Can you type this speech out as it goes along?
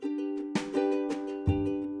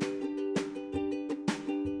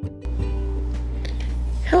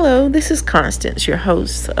Hello, this is Constance, your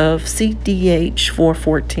host of CDH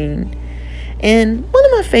 414. And one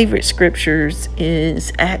of my favorite scriptures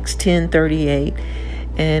is Acts 10:38.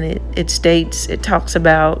 And it talks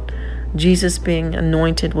about Jesus being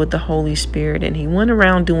anointed with the Holy Spirit, and he went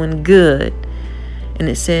around doing good. And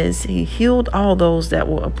it says he healed all those that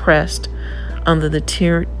were oppressed under the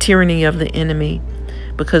tyranny of the enemy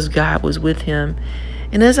because God was with him.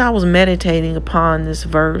 And as I was meditating upon this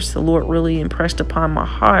verse, the Lord really impressed upon my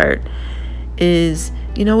heart is,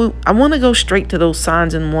 I want to go straight to those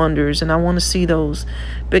signs and wonders, and I want to see those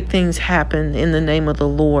big things happen in the name of the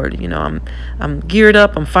Lord. I'm geared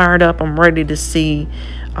up, I'm fired up, I'm ready to see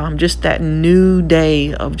just that new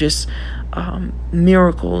day of just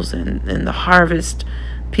miracles and the harvest,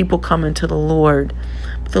 people coming to the Lord.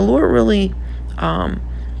 But the Lord really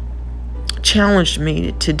challenged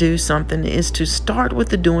me to do something, is to start with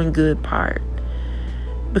the doing good part,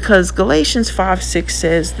 because Galatians 5:6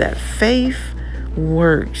 says that faith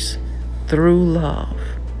works through love.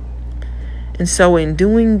 And so in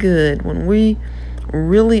doing good, when we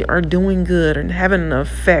really are doing good and having an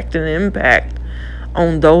effect and impact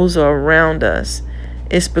on those around us,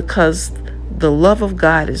 it's because the love of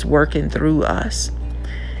God is working through us.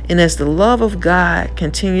 And as the love of God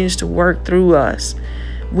continues to work through us,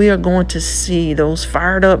 we are going to see those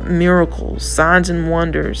fired up miracles, signs and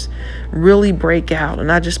wonders really break out. And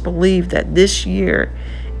I just believe that this year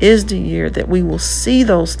is the year that we will see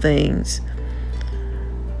those things.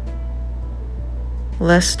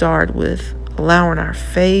 Let's start with allowing our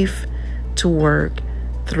faith to work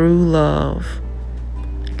through love.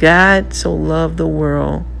 God so loved the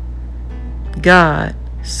world. God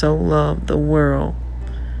so loved the world.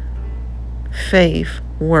 Faith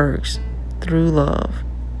works through love.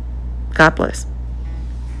 God bless.